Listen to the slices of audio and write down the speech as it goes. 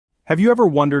Have you ever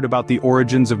wondered about the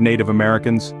origins of Native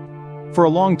Americans? For a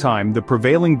long time, the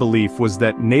prevailing belief was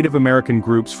that Native American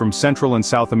groups from Central and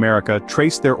South America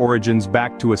traced their origins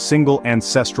back to a single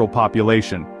ancestral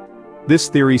population. This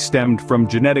theory stemmed from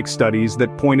genetic studies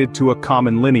that pointed to a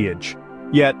common lineage.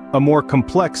 Yet, a more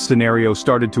complex scenario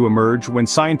started to emerge when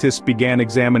scientists began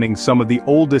examining some of the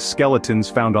oldest skeletons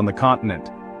found on the continent.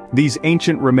 These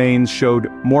ancient remains showed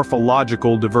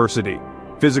morphological diversity,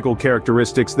 physical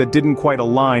characteristics that didn't quite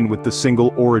align with the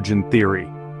single origin theory.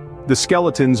 The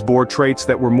skeletons bore traits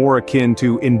that were more akin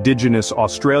to indigenous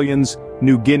Australians,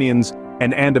 New Guineans,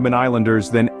 and Andaman Islanders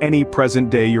than any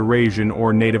present-day Eurasian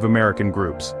or Native American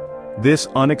groups. This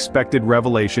unexpected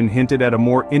revelation hinted at a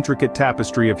more intricate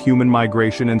tapestry of human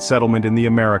migration and settlement in the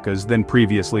Americas than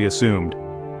previously assumed.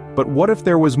 But what if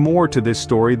there was more to this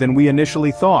story than we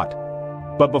initially thought?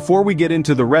 But before we get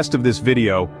into the rest of this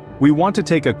video, we want to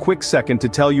take a quick second to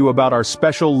tell you about our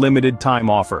special limited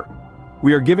time offer.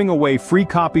 We are giving away free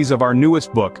copies of our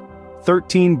newest book,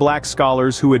 13 Black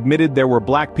Scholars Who Admitted There Were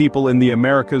Black People in the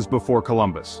Americas Before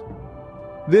Columbus.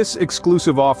 This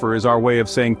exclusive offer is our way of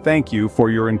saying thank you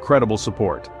for your incredible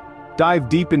support. Dive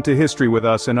deep into history with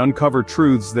us and uncover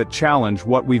truths that challenge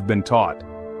what we've been taught.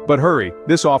 But hurry,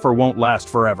 this offer won't last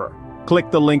forever. Click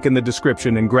the link in the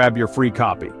description and grab your free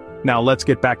copy. Now let's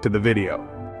get back to the video.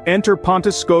 Enter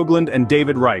Pontus Skoglund and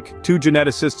David Reich, two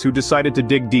geneticists who decided to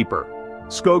dig deeper.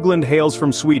 Skoglund hails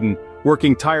from Sweden,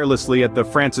 working tirelessly at the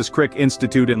Francis Crick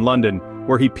Institute in London,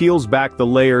 where he peels back the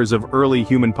layers of early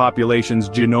human populations'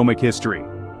 genomic history.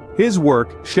 His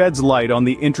work sheds light on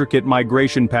the intricate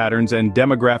migration patterns and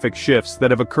demographic shifts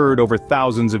that have occurred over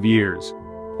thousands of years.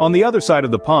 On the other side of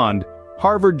the pond,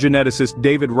 Harvard geneticist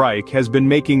David Reich has been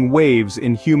making waves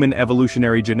in human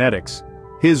evolutionary genetics.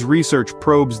 His research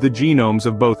probes the genomes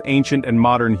of both ancient and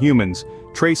modern humans,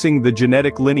 tracing the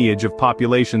genetic lineage of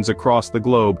populations across the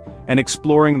globe and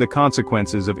exploring the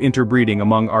consequences of interbreeding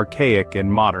among archaic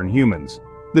and modern humans.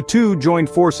 The two joined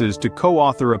forces to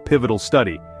co-author a pivotal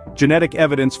study, Genetic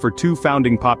Evidence for Two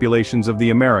Founding Populations of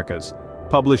the Americas,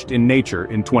 published in Nature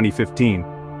in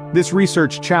 2015. This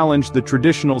research challenged the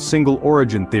traditional single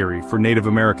origin theory for Native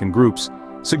American groups,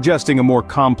 suggesting a more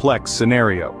complex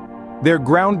scenario. Their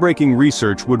groundbreaking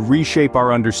research would reshape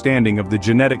our understanding of the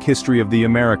genetic history of the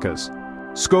Americas.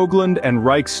 Skoglund and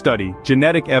Reich's study,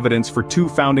 Genetic Evidence for Two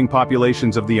Founding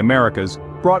Populations of the Americas,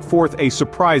 brought forth a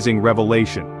surprising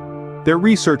revelation. Their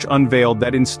research unveiled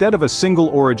that instead of a single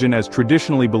origin as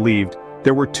traditionally believed,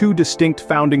 there were two distinct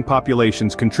founding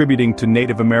populations contributing to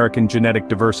Native American genetic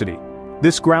diversity.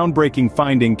 This groundbreaking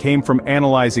finding came from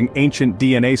analyzing ancient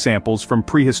DNA samples from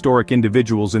prehistoric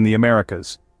individuals in the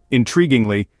Americas.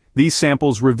 Intriguingly, these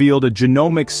samples revealed a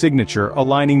genomic signature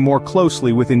aligning more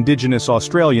closely with indigenous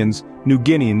Australians, New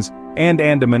Guineans, and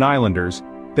Andaman Islanders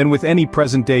than with any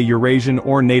present-day Eurasian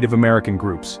or Native American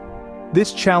groups.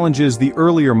 This challenges the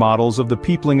earlier models of the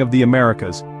peopling of the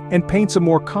Americas and paints a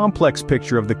more complex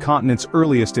picture of the continent's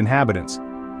earliest inhabitants.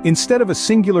 Instead of a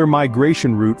singular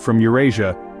migration route from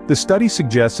Eurasia, the study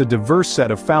suggests a diverse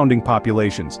set of founding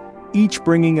populations, each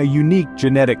bringing a unique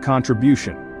genetic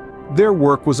contribution. Their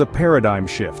work was a paradigm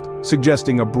shift,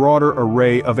 suggesting a broader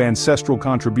array of ancestral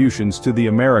contributions to the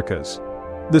Americas.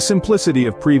 The simplicity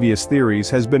of previous theories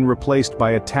has been replaced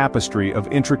by a tapestry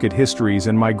of intricate histories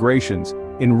and migrations,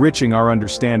 enriching our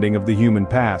understanding of the human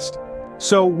past.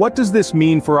 So, what does this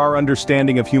mean for our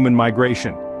understanding of human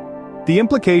migration? The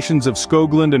implications of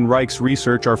Skoglund and Reich's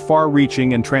research are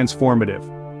far-reaching and transformative.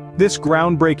 This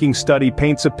groundbreaking study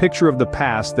paints a picture of the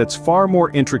past that's far more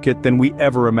intricate than we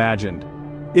ever imagined.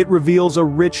 It reveals a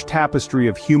rich tapestry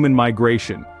of human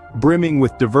migration, brimming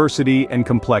with diversity and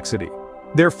complexity.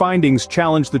 Their findings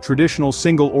challenge the traditional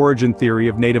single-origin theory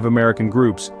of Native American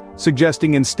groups,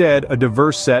 suggesting instead a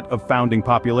diverse set of founding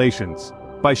populations.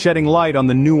 By shedding light on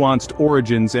the nuanced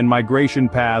origins and migration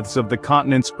paths of the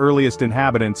continent's earliest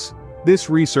inhabitants, this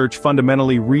research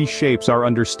fundamentally reshapes our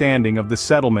understanding of the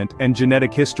settlement and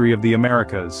genetic history of the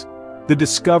Americas. The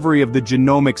discovery of the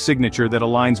genomic signature that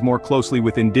aligns more closely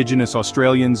with indigenous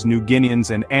Australians, New Guineans,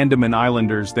 and Andaman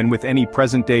Islanders than with any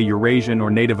present-day Eurasian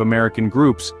or Native American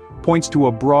groups points to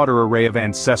a broader array of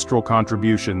ancestral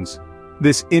contributions.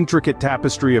 This intricate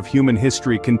tapestry of human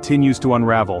history continues to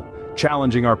unravel,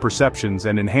 challenging our perceptions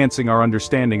and enhancing our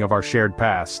understanding of our shared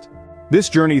past. This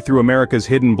journey through America's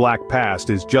hidden black past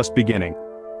is just beginning.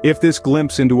 If this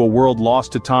glimpse into a world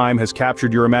lost to time has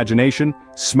captured your imagination,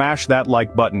 smash that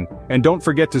like button, and don't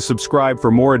forget to subscribe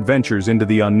for more adventures into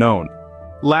the unknown.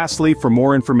 Lastly, for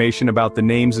more information about the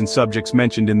names and subjects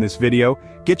mentioned in this video,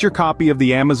 get your copy of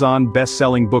the Amazon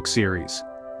best-selling book series,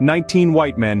 19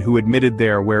 White Men Who Admitted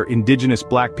There Were Indigenous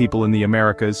Black People in the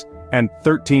Americas, and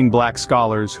 13 Black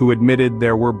Scholars Who Admitted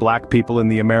There Were Black People in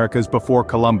the Americas Before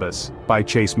Columbus by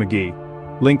Chase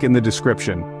McGee. Link in the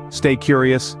description. Stay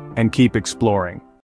curious and keep exploring.